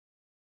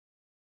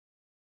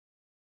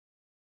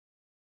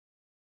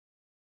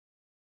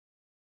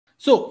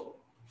So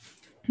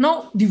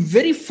now the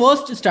very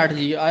first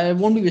strategy, I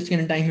won't be wasting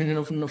any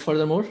time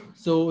furthermore.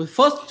 So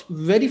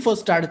very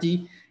first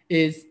strategy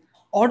is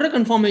order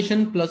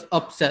confirmation plus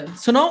upsell.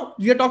 So now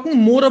we are talking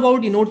more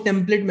about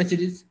template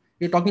messages.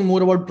 We're talking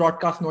more about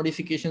broadcast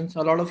notifications.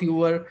 A lot of you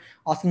were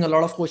asking a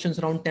lot of questions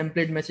around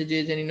template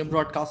messages and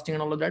broadcasting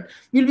and all of that.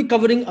 We'll be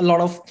covering a lot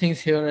of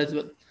things here as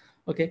well.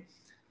 Okay.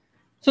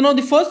 So now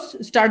the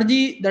first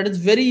strategy that is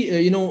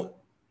very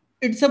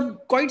it's a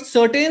quite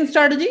certain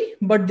strategy,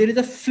 but there is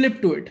a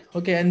flip to it.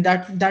 Okay, and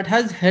that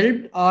has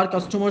helped our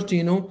customers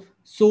to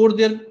soar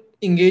their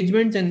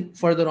engagements and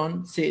further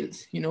on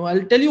sales.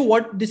 I'll tell you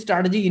what this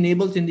strategy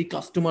enables in the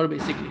customer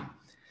basically.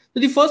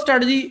 So the first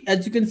strategy,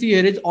 as you can see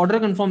here, is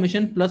order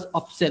confirmation plus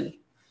upsell.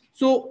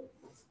 So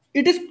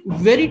it is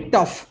very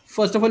tough.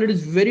 First of all, it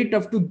is very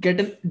tough to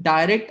get a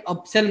direct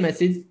upsell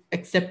message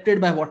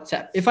accepted by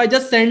WhatsApp. If I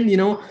just send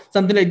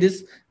something like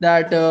this,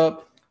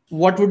 that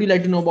what would you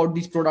like to know about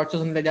these products or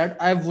something like that,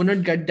 I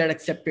wouldn't get that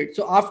accepted.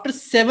 So after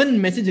 7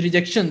 message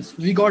rejections,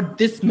 we got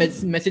this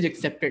message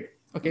accepted.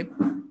 Okay,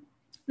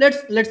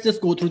 let's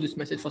just go through this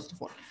message. First of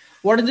all,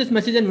 what is this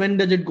message and when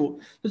does it go?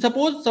 So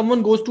suppose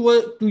someone goes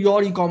to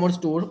your e-commerce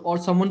store, or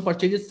someone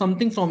purchases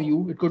something from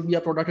you. It could be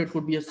a product, it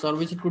could be a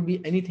service, it could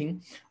be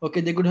anything. Okay,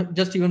 they could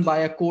just even buy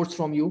a course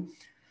from you.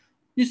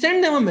 You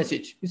send them a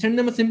message. You send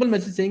them a simple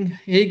message saying,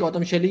 hey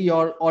Gautam Shelly,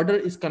 your order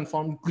is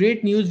confirmed.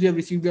 Great news, we have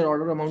received your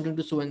order amounting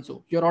to so and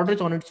so. Your order is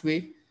on its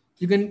way.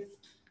 You can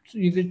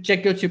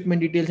check your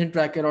shipment details and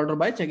track your order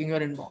by checking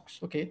your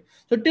inbox. Okay,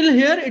 so till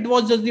here it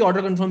was just the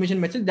order confirmation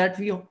message that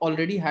we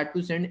already had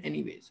to send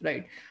anyways,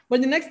 right?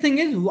 But the next thing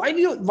is,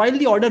 while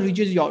the order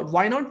reaches you out,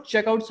 why not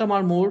check out some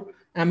or more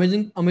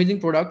amazing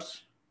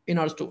products in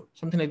our store,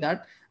 something like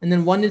that. And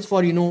then 1 is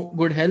for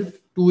good health,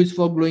 2 is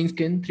for glowing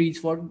skin, 3 is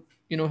for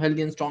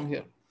healthy and strong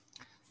hair,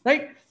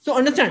 right? So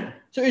understand,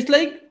 so it's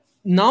like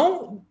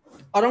now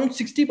around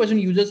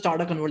 60% users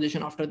start a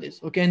conversation after this.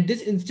 Okay, and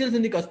this instills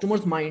in the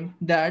customer's mind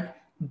that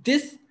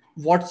this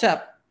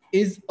WhatsApp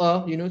is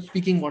a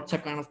speaking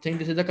WhatsApp kind of thing.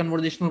 This is a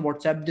conversational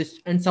WhatsApp, this,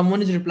 and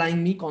someone is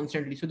replying me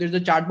constantly. So there's a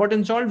chatbot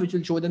installed which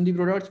will show them the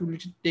products,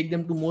 which will take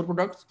them to more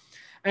products,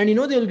 and they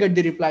will get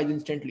the replies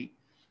instantly.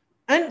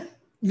 And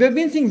we've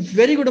been seeing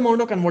very good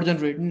amount of conversion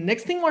rate.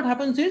 Next thing what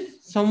happens is,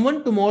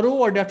 someone tomorrow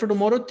or day after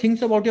tomorrow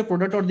thinks about your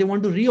product, or they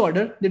want to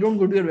reorder. They don't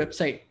go to your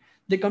website,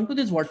 they come to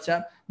this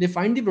WhatsApp, they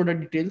find the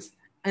product details,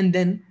 and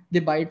then they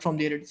buy it from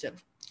there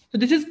itself. So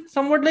this is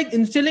somewhat like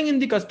instilling in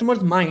the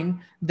customer's mind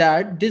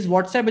that this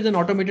WhatsApp is an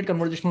automated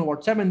conversational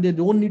WhatsApp, and they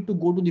don't need to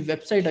go to the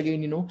website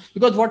again,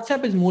 because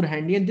WhatsApp is more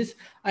handy.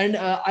 And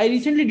I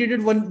recently did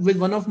it with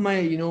one of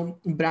my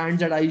brands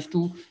that I used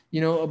to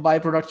buy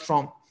products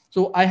from.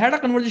 So I had a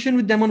conversation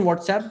with them on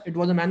WhatsApp. It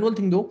was a manual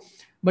thing though.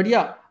 But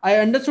yeah, I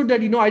understood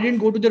that, I didn't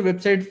go to their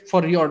website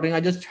for reordering. I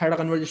just had a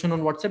conversation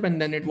on WhatsApp,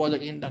 and then it was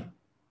again done.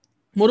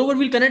 Moreover,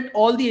 we'll connect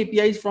all the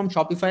APIs from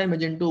Shopify,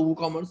 Magento,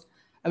 WooCommerce.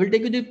 I will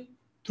take you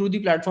through the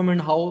platform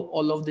and how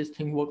all of this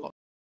thing work out.